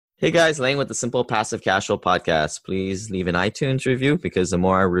Hey guys, Lane with the Simple Passive Cashflow podcast. Please leave an iTunes review because the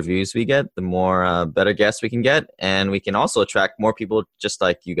more reviews we get, the more better guests we can get. And we can also attract more people just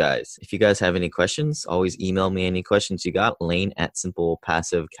like you guys. If you guys have any questions, always email me any questions you got,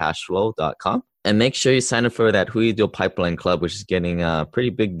 lane@simplepassivecashflow.com. And make sure you sign up for that Who You Deal Pipeline Club, which is getting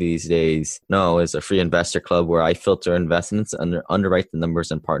pretty big these days. No, it's a free investor club where I filter investments, underwrite the numbers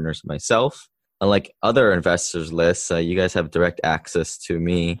and partners myself. Unlike other investors lists, you guys have direct access to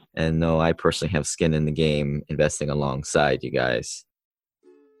me. And no, I personally have skin in the game investing alongside you guys.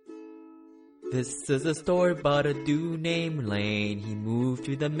 This is a story about a dude named Lane. He moved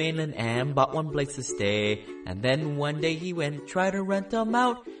to the mainland and bought one place to stay. And then one day he went try to rent them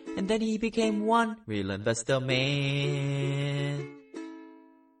out. And then he became one real investor man.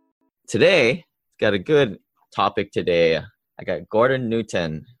 Today, got a good topic today. I got Gordon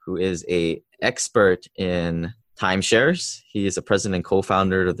Newton, who is a expert in timeshares. He is a president and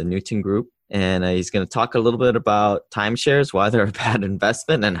co-founder of the Newton Group. And he's going to talk a little bit about timeshares, why they're a bad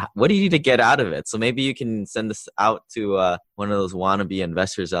investment, and what do you need to get out of it. So maybe you can send this out to one of those wannabe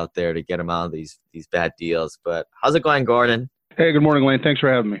investors out there to get them out of these bad deals. But how's it going, Gordon? Hey, good morning, Lane. Thanks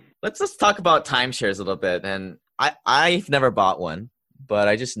for having me. Let's talk about timeshares a little bit. And I've never bought one, but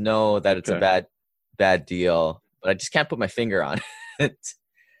I just know that it's a bad deal. But I just can't put my finger on it.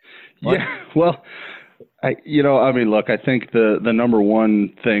 Yeah, well, look, I think the number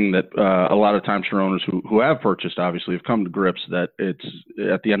one thing that a lot of timeshare owners who have purchased obviously have come to grips that it's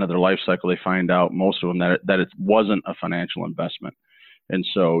at the end of their life cycle, they find out, most of them, that it wasn't a financial investment. And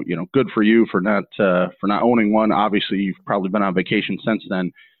so, good for you for not owning one. Obviously, you've probably been on vacation since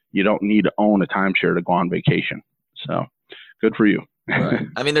then. You don't need to own a timeshare to go on vacation. So good for you. Right.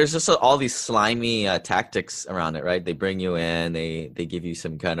 I mean, there's just all these slimy tactics around it, right? They bring you in, they give you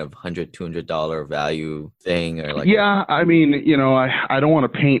some kind of $100, $200 value thing, or like. Yeah, I mean, I don't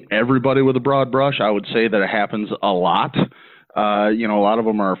want to paint everybody with a broad brush. I would say that it happens a lot. A lot of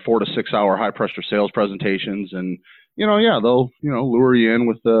them are 4 to 6 hour high pressure sales presentations, and they'll lure you in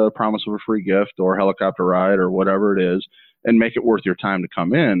with the promise of a free gift or helicopter ride or whatever it is, and make it worth your time to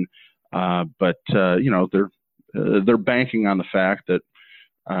come in. But they're banking on the fact that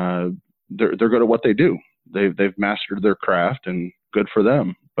they're good at what they do. They've mastered their craft, and good for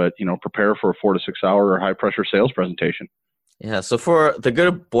them. But prepare for a 4 to 6 hour high pressure sales presentation. Yeah. So for the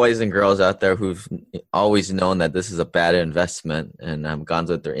good boys and girls out there who've always known that this is a bad investment and have gone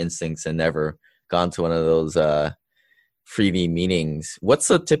with their instincts and never gone to one of those freebie meetings, what's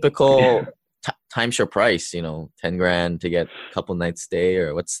the typical timeshare price? $10,000 to get a couple nights stay,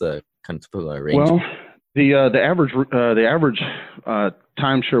 or what's the kind of typical range? Well, the average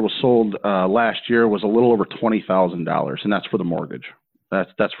timeshare was sold last year was a little over $20,000, and that's for the mortgage.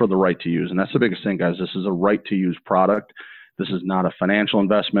 That's for the right to use, and that's the biggest thing, guys. This is a right to use product. This is not a financial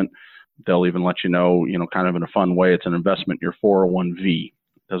investment. They'll even let you know, kind of in a fun way, it's an investment in your 401(v). It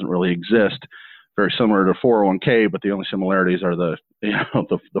doesn't really exist. Very similar to 401(k), but the only similarities are the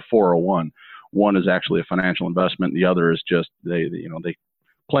 401. One is actually a financial investment. The other is just they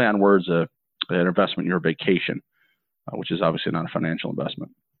play on words. An investment in your vacation, which is obviously not a financial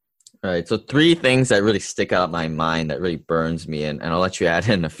investment. All right. So 3 things that really stick out in my mind that really burns me, and I'll let you add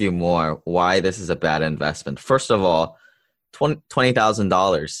in a few more, why this is a bad investment. First of all,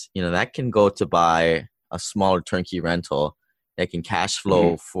 $20,000, that can go to buy a smaller turnkey rental that can cash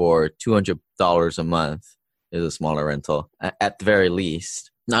flow for $200 a month is a smaller rental at the very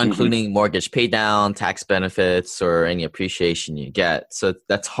least, not including mortgage pay down, tax benefits, or any appreciation you get. So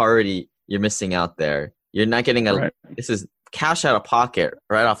that's already, you're missing out there. You're not getting this is cash out of pocket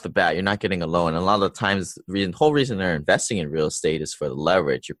right off the bat. You're not getting a loan. And a lot of the times, the whole reason they're investing in real estate is for the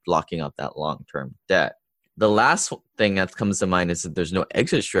leverage. You're blocking out that long-term debt. The last thing that comes to mind is that there's no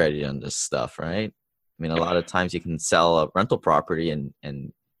exit strategy on this stuff, right? I mean, a lot of times you can sell a rental property and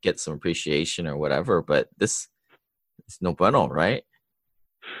get some appreciation or whatever, but this is no bueno, right?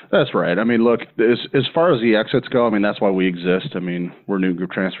 That's right. I mean, look, as far as the exits go, I mean, that's why we exist. I mean, we're New Group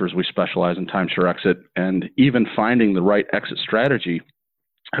Transfers. We specialize in timeshare exit, and even finding the right exit strategy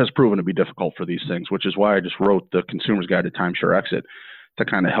has proven to be difficult for these things, which is why I just wrote the Consumer's Guide to Timeshare Exit to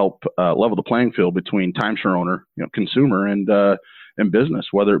kind of help level the playing field between timeshare owner, consumer, and business,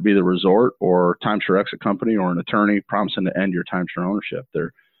 whether it be the resort or timeshare exit company or an attorney promising to end your timeshare ownership.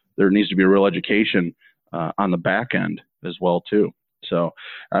 There needs to be a real education on the back end as well, too. So,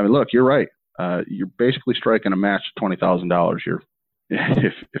 I mean, look, you're right. You're basically striking a match at $20,000.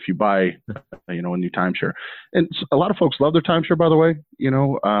 If you buy, a new timeshare, and a lot of folks love their timeshare, by the way,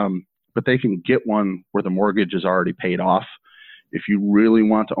 but they can get one where the mortgage is already paid off. If you really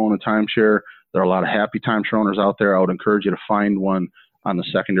want to own a timeshare, there are a lot of happy timeshare owners out there. I would encourage you to find one on the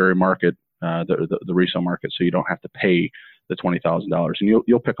secondary market, the resale market, so you don't have to pay the $20,000, and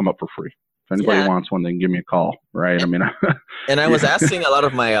you'll pick them up for free. If anybody wants one, they can give me a call, right? I mean, and I was asking a lot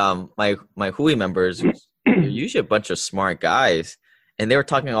of my my Hui members, they're usually a bunch of smart guys, and they were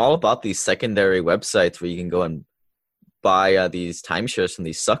talking all about these secondary websites where you can go and buy these timeshares from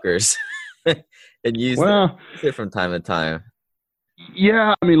these suckers and use it from time to time.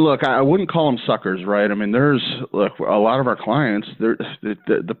 Yeah, I mean, look, I wouldn't call them suckers, right? I mean, look, a lot of our clients,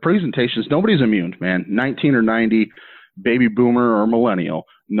 the presentations, nobody's immune, man. 19 or 90, baby boomer or millennial,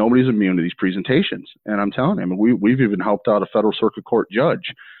 nobody's immune to these presentations. And I'm telling you, I mean, we've even helped out a federal circuit court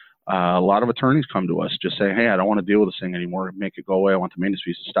judge. A lot of attorneys come to us just saying, hey, I don't want to deal with this thing anymore. Make it go away. I want the maintenance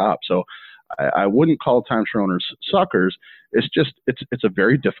fees to stop. So I wouldn't call timeshare owners suckers. It's just, it's a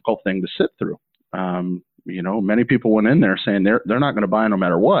very difficult thing to sit through. Many people went in there saying they're not going to buy no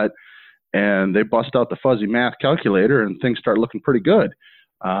matter what, and they bust out the fuzzy math calculator and things start looking pretty good.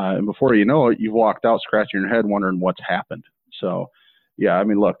 And before you know it, you've walked out scratching your head wondering what's happened. So, yeah, I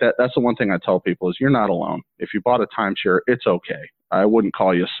mean, look, that's the one thing I tell people is you're not alone. If you bought a timeshare, it's okay. I wouldn't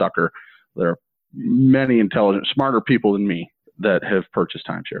call you a sucker. There are many intelligent, smarter people than me that have purchased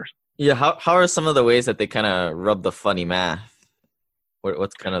timeshares. Yeah, how are some of the ways that they kind of rub the funny math?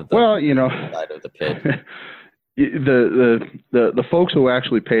 What's kind of the side of the pit? The folks who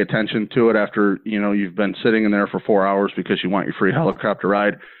actually pay attention to it after you've been sitting in there for 4 hours because you want your free helicopter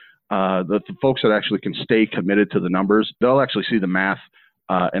ride, the folks that actually can stay committed to the numbers, they'll actually see the math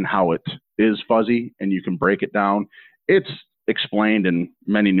and how it is fuzzy, and you can break it down. It's explained in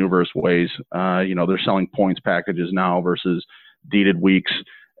many numerous ways. They're selling points packages now versus deeded weeks,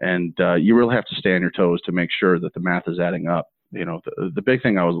 and you really have to stay on your toes to make sure that the math is adding up. The big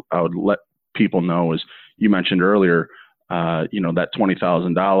thing I would let people know is, you mentioned earlier, that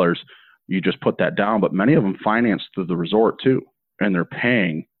 $20,000, you just put that down, but many of them finance through the resort too, and they're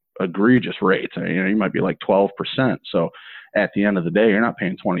paying egregious rates. You might be like 12%. So at the end of the day, you're not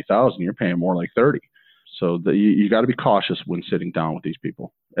paying $20,000, you're paying more like 30. So you got to be cautious when sitting down with these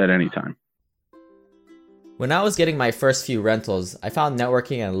people at any time. When I was getting my first few rentals, I found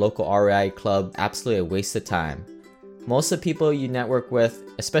networking at a local REI club absolutely a waste of time. Most of the people you network with,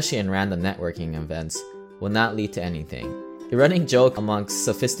 especially in random networking events, will not lead to anything. The running joke amongst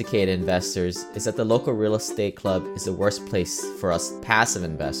sophisticated investors is that the local real estate club is the worst place for us passive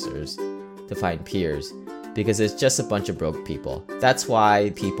investors to find peers, because it's just a bunch of broke people. That's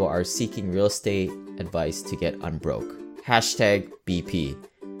why people are seeking real estate advice to get unbroke. #BP.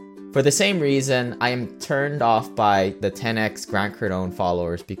 For the same reason, I am turned off by the 10x Grant Cardone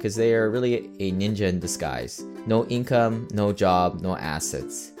followers, because they are really a ninja in disguise. No income, no job, no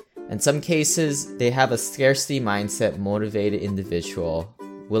assets. In some cases, they have a scarcity mindset motivated individual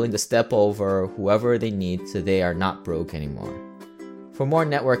willing to step over whoever they need so they are not broke anymore. For more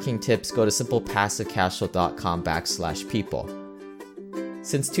networking tips, go to simplepassivecashflow.com/people.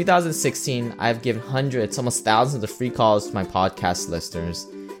 Since 2016, I've given hundreds, almost thousands of free calls to my podcast listeners.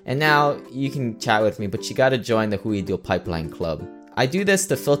 And now you can chat with me, but you gotta join the Hui Deal Pipeline Club. I do this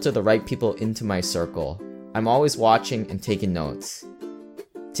to filter the right people into my circle. I'm always watching and taking notes.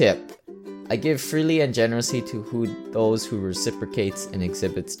 Tip: I give freely and generously to those who reciprocates and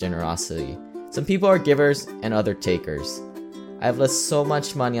exhibits generosity. Some people are givers and other takers. I've left so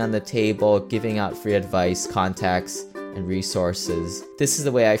much money on the table giving out free advice, contacts, and resources. This is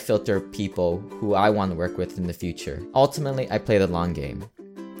the way I filter people who I want to work with in the future. Ultimately, I play the long game.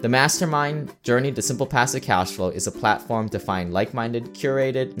 The Mastermind Journey to Simple Passive Cashflow is a platform to find like-minded,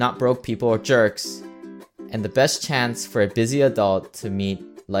 curated, not broke people or jerks, and the best chance for a busy adult to meet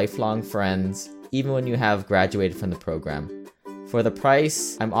lifelong friends, even when you have graduated from the program. For the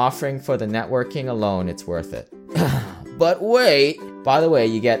price I'm offering for the networking alone, it's worth it. But wait! By the way,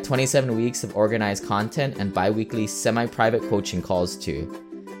 you get 27 weeks of organized content and bi-weekly semi-private coaching calls too.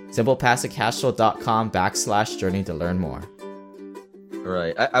 simplepassivecashflow.com/journey to learn more.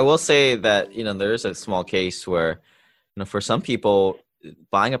 Right. I will say that, there is a small case where, for some people,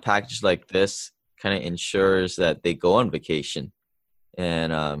 buying a package like this kind of ensures that they go on vacation.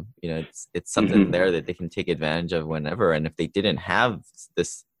 And, it's something there that they can take advantage of whenever. And if they didn't have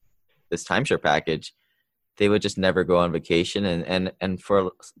this timeshare package, they would just never go on vacation. And for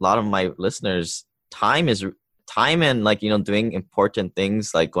a lot of my listeners, time and doing important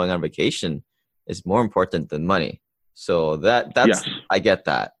things like going on vacation is more important than money. So that's, yes. I get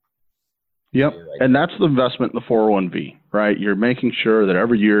that. Yep. And that's the investment in the 401(b), right? You're making sure that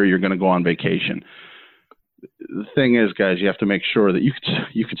every year you're going to go on vacation. The thing is, guys, you have to make sure that you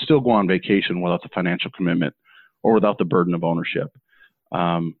could still go on vacation without the financial commitment or without the burden of ownership.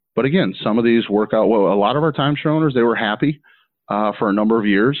 But again, some of these work out well. A lot of our timeshare owners, they were happy for a number of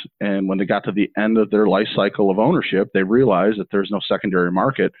years. And when they got to the end of their life cycle of ownership, they realized that there's no secondary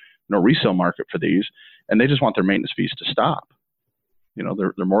market, no resale market for these, and they just want their maintenance fees to stop. You know,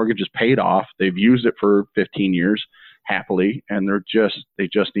 their mortgage is paid off. They've used it for 15 years happily, and they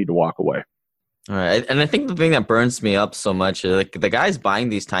just need to walk away. All right. And I think the thing that burns me up so much is like the guys buying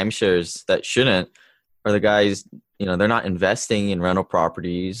these timeshares that shouldn't are the guys, you know, they're not investing in rental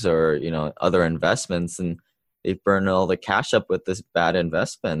properties or, you know, other investments, and they've burned all the cash up with this bad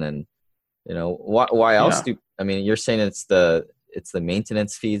investment. And, you know, why else I mean, you're saying it's the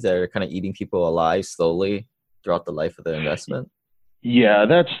maintenance fees that are kind of eating people alive slowly throughout the life of the investment? Yeah,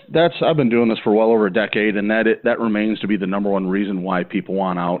 that's I've been doing this for well over a decade, and that remains to be the number one reason why people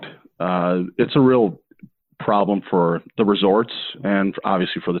want out. It's a real problem for the resorts and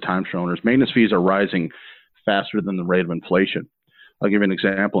obviously for the timeshare owners. Maintenance fees are rising faster than the rate of inflation. I'll give you an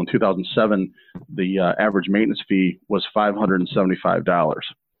example. In 2007, the average maintenance fee was $575.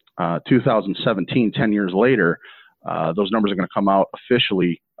 2017, 10 years later, those numbers are going to come out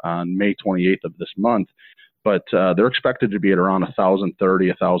officially on May 28th of this month, but they're expected to be at around $1,030,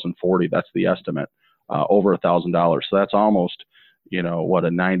 $1,040. That's the estimate, over $1,000. So that's almost, you know, what, a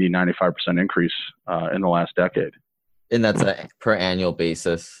 95% increase in the last decade. And that's a per annual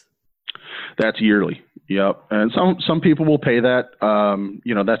basis. That's yearly. Yep. And some people will pay that.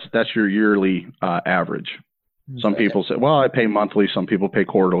 You know, that's your yearly average. Some people say, well, I pay monthly. Some people pay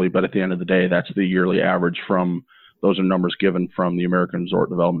quarterly. But at the end of the day, that's the yearly average those are numbers given from the American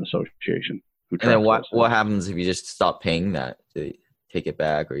Resort Development Association. And then what happens if you just stop paying that? Do you take it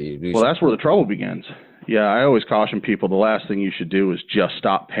back, or you lose? Well, that's where the trouble begins. Yeah, I always caution people the last thing you should do is just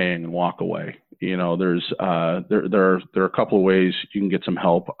stop paying and walk away. You know, there are a couple of ways you can get some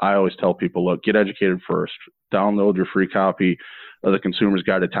help. I always tell people, look, get educated first. Download your free copy of the Consumer's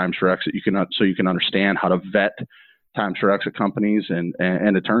Guide to Timeshare Exit. So you can understand how to vet timeshare exit companies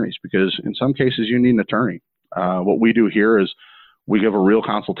and attorneys, because in some cases you need an attorney. What we do here is we give a real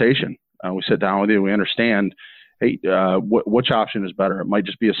consultation. We sit down with you. We understand, hey, which option is better? It might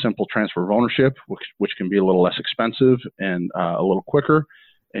just be a simple transfer of ownership, which can be a little less expensive and a little quicker,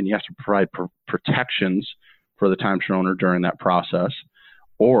 and you have to provide protections for the timeshare owner during that process.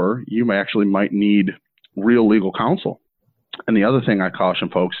 Or you might need real legal counsel. And the other thing I caution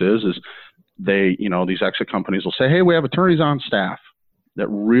folks is these exit companies will say, hey, we have attorneys on staff. That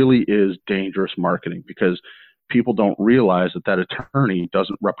really is dangerous marketing, because people don't realize that attorney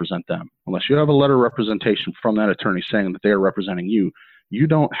doesn't represent them. Unless you have a letter of representation from that attorney saying that they are representing you, you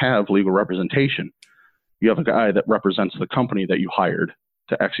don't have legal representation. You have a guy that represents the company that you hired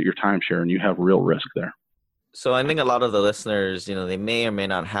to exit your timeshare, and you have real risk there. So I think a lot of the listeners, you know, they may or may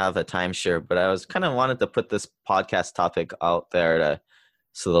not have a timeshare, but I was kind of wanted to put this podcast topic out there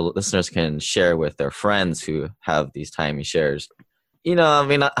so the listeners can share with their friends who have these timeshares. You know, I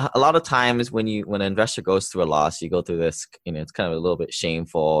mean, a lot of times when an investor goes through a loss, you go through this, you know, it's kind of a little bit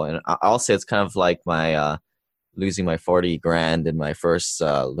shameful. And I'll say it's kind of like my losing my 40 grand in my first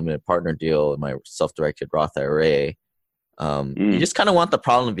limited partner deal in my self-directed Roth IRA. You just kind of want the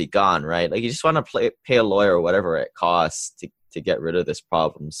problem to be gone, right? Like you just want to pay a lawyer or whatever it costs to get rid of this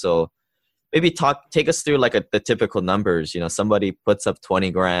problem. So maybe take us through like the typical numbers. You know, somebody puts up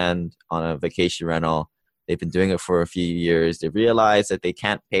 20 grand on a vacation rental. They've been doing it for a few years. They realize that they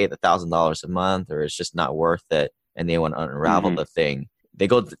can't pay the $1,000 a month, or it's just not worth it, and they want to unravel the thing. They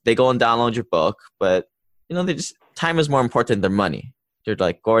go and download your book, but you know, time is more important than money. They're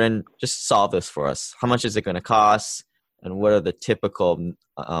like, Gordon, just solve this for us. How much is it going to cost, and what are the typical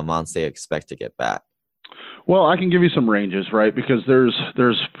amounts they expect to get back? Well, I can give you some ranges, right? Because there's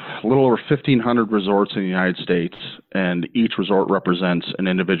a little over 1,500 resorts in the United States, and each resort represents an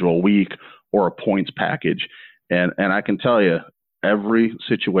individual week or a points package. And I can tell you, every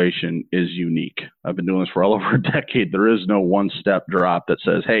situation is unique. I've been doing this for well over a decade. There is no one-step drop that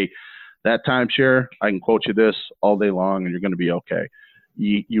says, hey, that timeshare, I can quote you this all day long and you're going to be okay.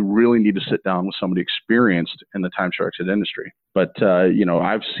 You really need to sit down with somebody experienced in the timeshare exit industry. But, you know,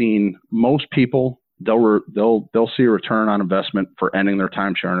 I've seen most people, they'll see a return on investment for ending their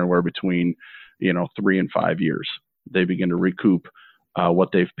timeshare anywhere between, you know, 3 and 5 years. They begin to recoup what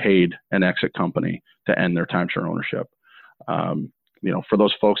they've paid an exit company to end their timeshare ownership. You know, for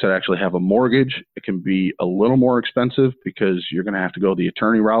those folks that actually have a mortgage, it can be a little more expensive because you're going to have to go the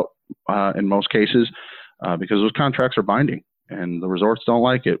attorney route in most cases because those contracts are binding, and the resorts don't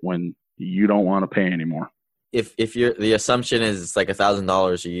like it when you don't want to pay anymore. If the assumption is it's like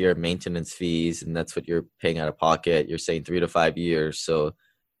 $1,000 a year maintenance fees, and that's what you're paying out of pocket, you're saying 3 to 5 years, so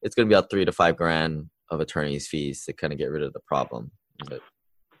it's going to be about $3 to $5 grand of attorney's fees to kind of get rid of the problem. But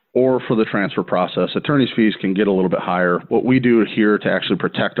or for the transfer process. Attorney's fees can get a little bit higher. What we do here to actually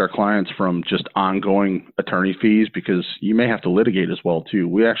protect our clients from just ongoing attorney fees, because you may have to litigate as well too.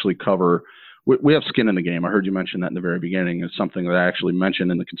 We actually cover, we have skin in the game. I heard you mention that in the very beginning. It's something that I actually mentioned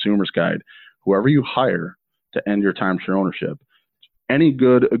in the consumer's guide. Whoever you hire to end your timeshare ownership, any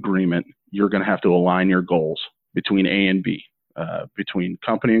good agreement, you're going to have to align your goals between A and B, between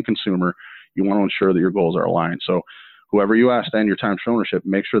company and consumer. You want to ensure that your goals are aligned. So whoever you ask to end your timeshare ownership,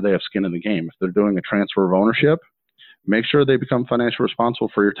 make sure they have skin in the game. If they're doing a transfer of ownership, make sure they become financially responsible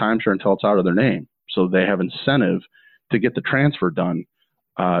for your timeshare until it's out of their name. So they have incentive to get the transfer done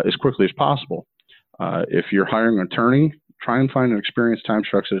as quickly as possible. If you're hiring an attorney, try and find an experienced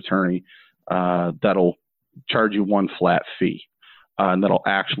timeshare exit attorney that'll charge you one flat fee and that'll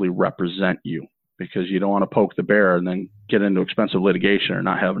actually represent you, because you don't want to poke the bear and then get into expensive litigation or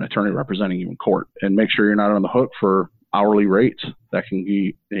not have an attorney representing you in court. And make sure you're not on the hook for hourly rates that can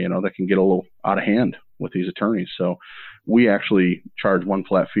be, that can get a little out of hand with these attorneys. So we actually charge one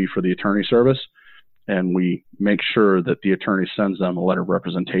flat fee for the attorney service, and we make sure that the attorney sends them a letter of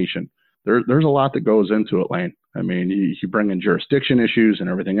representation. There's a lot that goes into it, Lane. I mean, you bring in jurisdiction issues and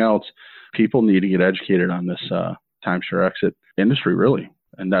everything else. People need to get educated on this timeshare exit industry, really.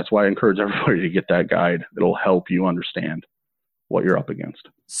 And that's why I encourage everybody to get that guide. It'll help you understand what you're up against.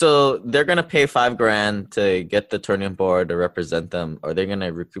 So they're going to pay $5,000 to get the attorney on board to represent them. Are they going to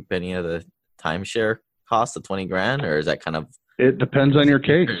recoup any of the timeshare cost of $20,000, or is that kind of? It depends on your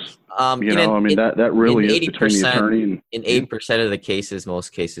case. That really is between the attorney and. In 8% of the cases,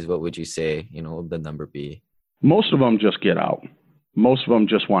 most cases, what would you say? What would the number be? Most of them just get out. Most of them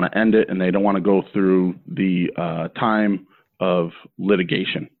just want to end it, and they don't want to go through the time of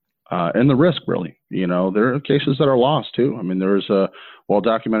litigation and the risk, really. There are cases that are lost too. I mean, there's a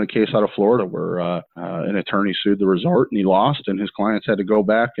well-documented case out of Florida where an attorney sued the resort and he lost, and his clients had to go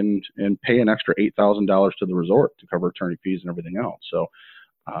back and pay an extra $8,000 to the resort to cover attorney fees and everything else. So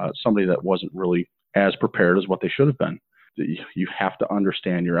somebody that wasn't really as prepared as what they should have been. You have to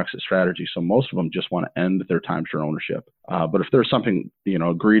understand your exit strategy. So most of them just want to end their timeshare ownership. But if there's something,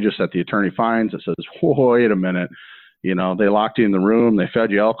 egregious that the attorney finds that says, wait a minute, they locked you in the room, they fed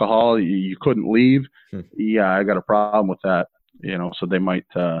you alcohol, you couldn't leave. Yeah, I got a problem with that. So they might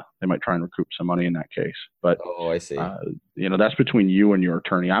try and recoup some money in that case. But I see. That's between you and your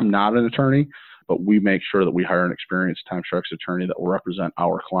attorney. I'm not an attorney, but we make sure that we hire an experienced timeshare exit attorney that will represent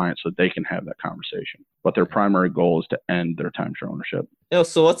our clients so they can have that conversation. But their primary goal is to end their timeshare ownership.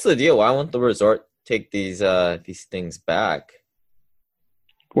 So what's the deal? Why won't the resort take these things back?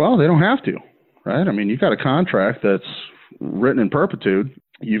 Well, they don't have to, right? I mean, you've got a contract that's written in perpetuity.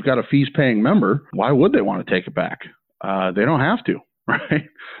 You've got a fees-paying member. Why would they want to take it back? They don't have to, right?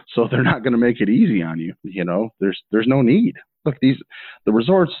 So they're not going to make it easy on you. There's no need. Look, the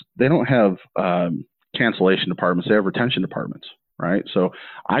resorts, they don't have cancellation departments. They have retention departments, right? So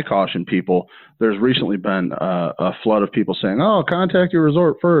I caution people. There's recently been a flood of people saying, contact your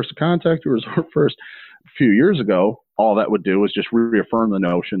resort first, contact your resort first. A few years ago, all that would do was just reaffirm the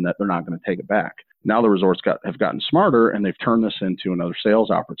notion that they're not going to take it back. Now the resorts have gotten smarter, and they've turned this into another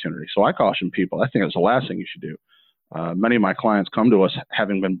sales opportunity. So I caution people. I think it's the last thing you should do. Many of my clients come to us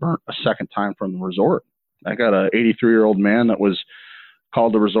having been burnt a second time from the resort. I got a 83-year-old man that was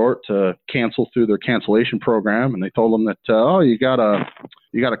called the resort to cancel through their cancellation program, and they told him that, you got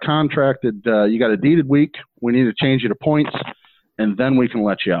a contracted, you got a deeded week. We need to change you to points, and then we can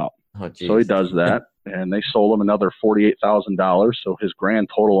let you out. So he does that, and they sold him another $48,000. So his grand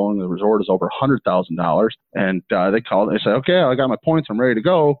total owning the resort is over $100,000. And they called and they said, okay, I got my points. I'm ready to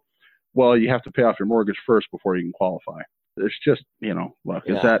go. Well, you have to pay off your mortgage first before you can qualify. It's just, look,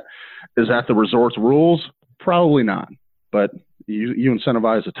 yeah. Is that the resort's rules? Probably not. But you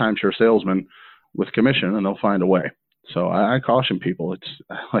incentivize a timeshare salesman with commission, and they'll find a way. So I caution people. It's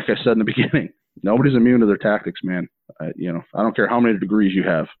like I said in the beginning, nobody's immune to their tactics, man. I don't care how many degrees you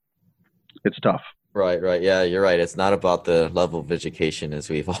have. It's tough. Right. Yeah, you're right. It's not about the level of education, as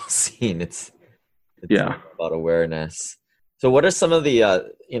we've all seen. It's about awareness. So what are some of the, a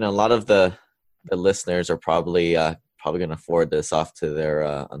lot of the listeners are probably going to forward this off to their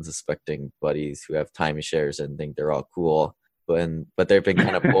unsuspecting buddies who have timeshares and think they're all cool, but they've been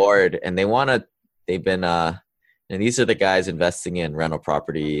kind of bored, and they've been, and these are the guys investing in rental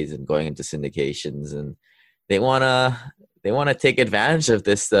properties and going into syndications, and they want to take advantage of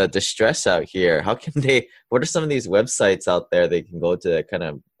this distress out here. What are some of these websites out there they can go to kind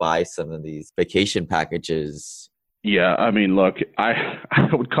of buy some of these vacation packages Yeah, I mean, look, I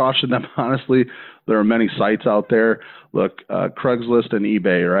would caution them honestly. There are many sites out there. Look, Craigslist and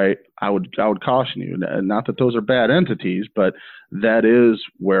eBay, right? I would caution you. Not that those are bad entities, but that is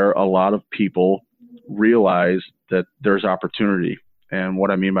where a lot of people realize that there's opportunity. And what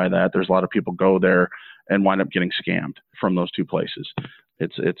I mean by that, there's a lot of people go there and wind up getting scammed from those two places.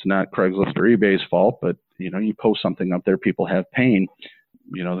 It's not Craigslist or eBay's fault, but you post something up there, people have pain.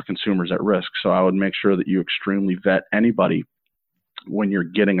 The consumer's at risk. So I would make sure that you extremely vet anybody when you're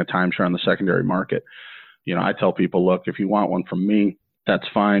getting a timeshare on the secondary market. I tell people, look, if you want one from me, that's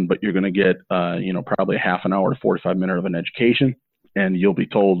fine, but you're going to get, probably a half an hour to 45 minutes of an education, and you'll be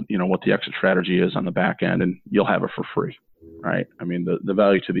told, what the exit strategy is on the back end, and you'll have it for free, right? I mean, the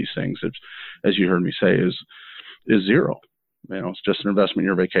value to these things, as you heard me say, is zero. It's just an investment in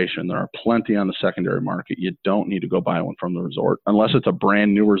your vacation. There are plenty on the secondary market. You don't need to go buy one from the resort unless it's a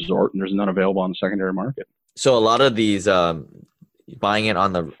brand new resort and there's none available on the secondary market. So a lot of these buying it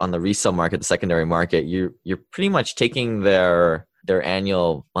on the resale market, the secondary market, you're pretty much taking their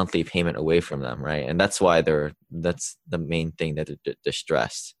annual monthly payment away from them, right? And that's why that's the main thing that they're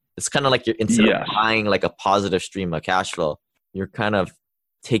distressed. It's kind of like instead of buying like a positive stream of cash flow, you're kind of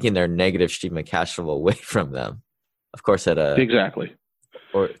taking their negative stream of cash flow away from them. Of course, exactly.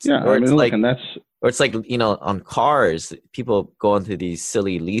 Or it's like on cars, people go into these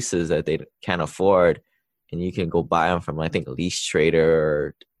silly leases that they can't afford, and you can go buy them from, I think, Lease Trader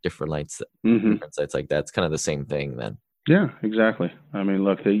or different sites like that. It's kind of the same thing then. Yeah, exactly. I mean,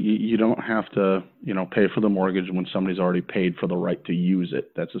 look, you don't have to, pay for the mortgage when somebody's already paid for the right to use it.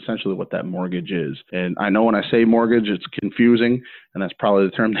 That's essentially what that mortgage is. And I know when I say mortgage, it's confusing, and that's probably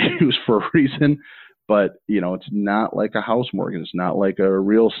the term they use for a reason. But, it's not like a house mortgage. It's not like a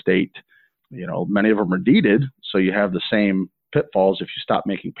real estate. Many of them are deeded, so you have the same pitfalls. If you stop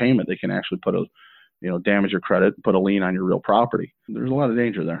making payment, they can actually damage your credit, put a lien on your real property. There's a lot of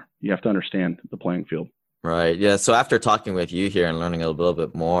danger there. You have to understand the playing field. Right. Yeah. So after talking with you here and learning a little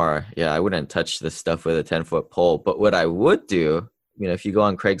bit more, I wouldn't touch this stuff with a 10-foot pole. But what I would do, if you go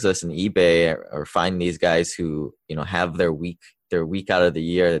on Craigslist and eBay or find these guys who, have their week out of the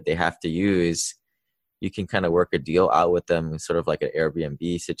year that they have to use, you can kind of work a deal out with them, sort of like an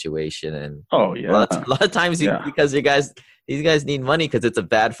Airbnb situation. And a lot of times, because these guys need money because it's a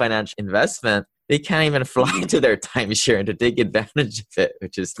bad financial investment, they can't even fly to their timeshare and to take advantage of it,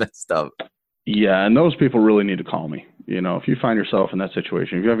 which is messed up. Yeah, and those people really need to call me. If you find yourself in that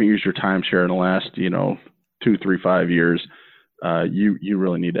situation, if you haven't used your timeshare in the last, 2, 3, 5 years, you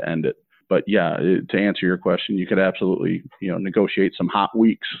really need to end it. But to answer your question, you could absolutely, negotiate some hot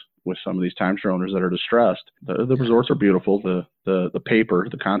weeks with some of these timeshare owners that are distressed. The resorts are beautiful. The paper,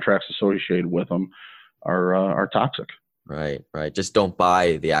 the contracts associated with them are toxic. Right. Just don't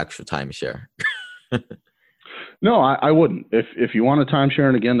buy the actual timeshare. No, I wouldn't. If you want a timeshare,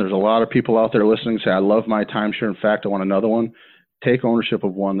 and again, there's a lot of people out there listening say, I love my timeshare. In fact, I want another one. Take ownership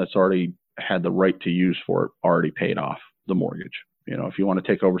of one that's already had the right to use for it, already paid off the mortgage. If you want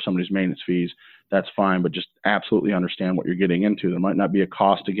to take over somebody's maintenance fees, that's fine, but just absolutely understand what you're getting into. There might not be a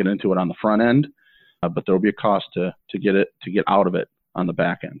cost to get into it on the front end, but there'll be a cost to get out of it on the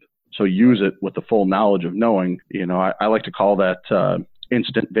back end. So use it with the full knowledge of knowing, I like to call that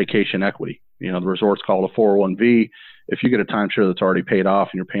instant vacation equity. The resorts call it a 401v. If you get a timeshare that's already paid off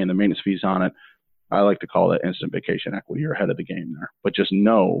and you're paying the maintenance fees on it, I like to call that instant vacation equity. You're ahead of the game there. But just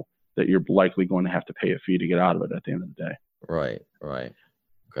know that you're likely going to have to pay a fee to get out of it at the end of the day. Right.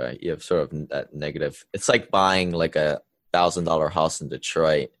 Okay. You have sort of that negative. It's like buying like $1,000 house in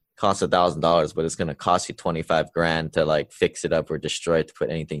Detroit. Costs $1,000, but it's going to cost you $25,000 to like fix it up or destroy it to put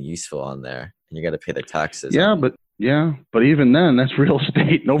anything useful on there. And you got to pay the taxes. But even then, that's real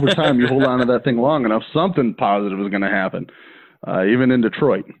estate. And over time, you hold on to that thing long enough, something positive is going to happen, even in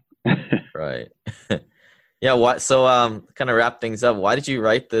Detroit. Right. So kind of wrap things up. Why did you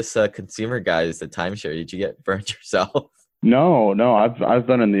write this consumer guide as a timeshare? Did you get burnt yourself? No. I've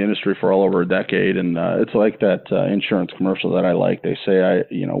been in the industry for all over a decade, and it's like that insurance commercial that I like. They say,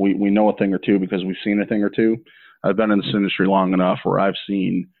 we know a thing or two because we've seen a thing or two. I've been in this industry long enough where I've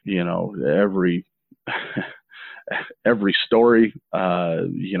seen, every every story. I've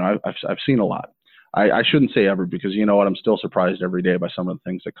seen a lot. I shouldn't say every, because you know what, I'm still surprised every day by some of the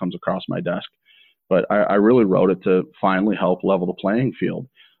things that comes across my desk. But I really wrote it to finally help level the playing field.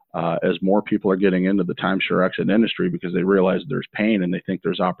 As more people are getting into the timeshare exit industry because they realize there's pain and they think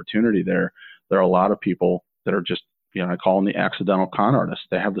there's opportunity there. There are a lot of people that are just, I call them the accidental con artists.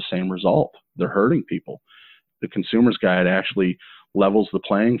 They have the same result. They're hurting people. The consumer's guide actually levels the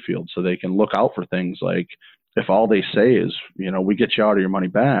playing field so they can look out for things like, if all they say is, we get you out of your money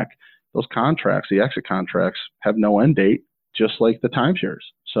back, those contracts, the exit contracts, have no end date, just like the timeshares.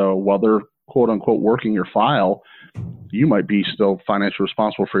 So while they're quote unquote working your file, you might be still financially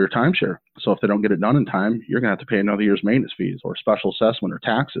responsible for your timeshare. So if they don't get it done in time, you're going to have to pay another year's maintenance fees or special assessment or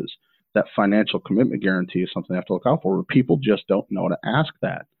taxes. That financial commitment guarantee is something they have to look out for. But people just don't know to ask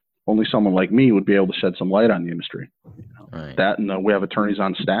that. Only someone like me would be able to shed some light on the industry. Right. That, and we have attorneys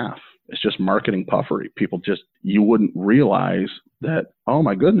on staff. It's just marketing puffery. People you wouldn't realize that, oh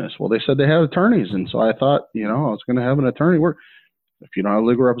my goodness, well, they said they have attorneys. And so I thought, I was going to have an attorney work. If you don't have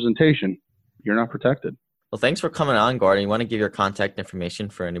legal representation, you're not protected. Well, thanks for coming on, Gordon. You want to give your contact information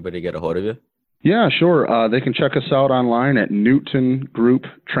for anybody to get a hold of you? Yeah, sure. They can check us out online at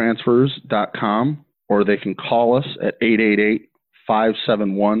newtongrouptransfers.com, or they can call us at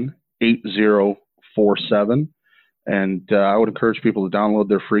 888-571-8047. And I would encourage people to download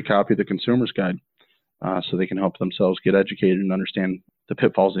their free copy of the Consumer's Guide so they can help themselves get educated and understand the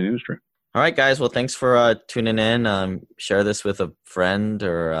pitfalls of the industry. All right, guys. Well, thanks for tuning in. Share this with a friend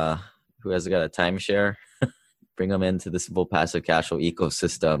or who has got a timeshare. Bring them into the Simple Passive Cash Flow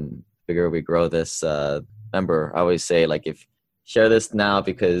ecosystem. Bigger we grow this. Remember, I always say, if share this now,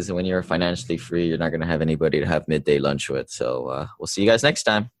 because when you're financially free, you're not going to have anybody to have midday lunch with. So we'll see you guys next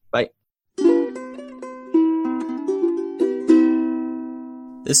time. Bye.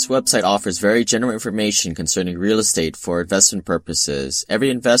 This website offers very general information concerning real estate for investment purposes. Every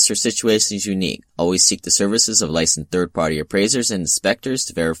investor situation is unique. Always seek the services of licensed third-party appraisers and inspectors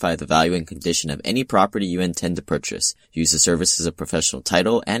to verify the value and condition of any property you intend to purchase. Use the services of professional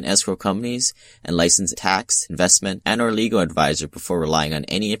title and escrow companies and licensed tax, investment, and or legal advisor before relying on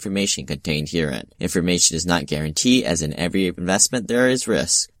any information contained herein. Information is not guaranteed, as in every investment there is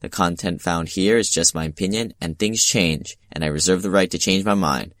risk. The content found here is just my opinion, and things change, and I reserve the right to change my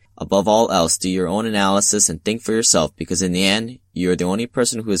mind. Above all else, do your own analysis and think for yourself, because in the end, you are the only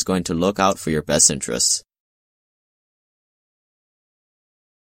person who is going to look out for your best interests.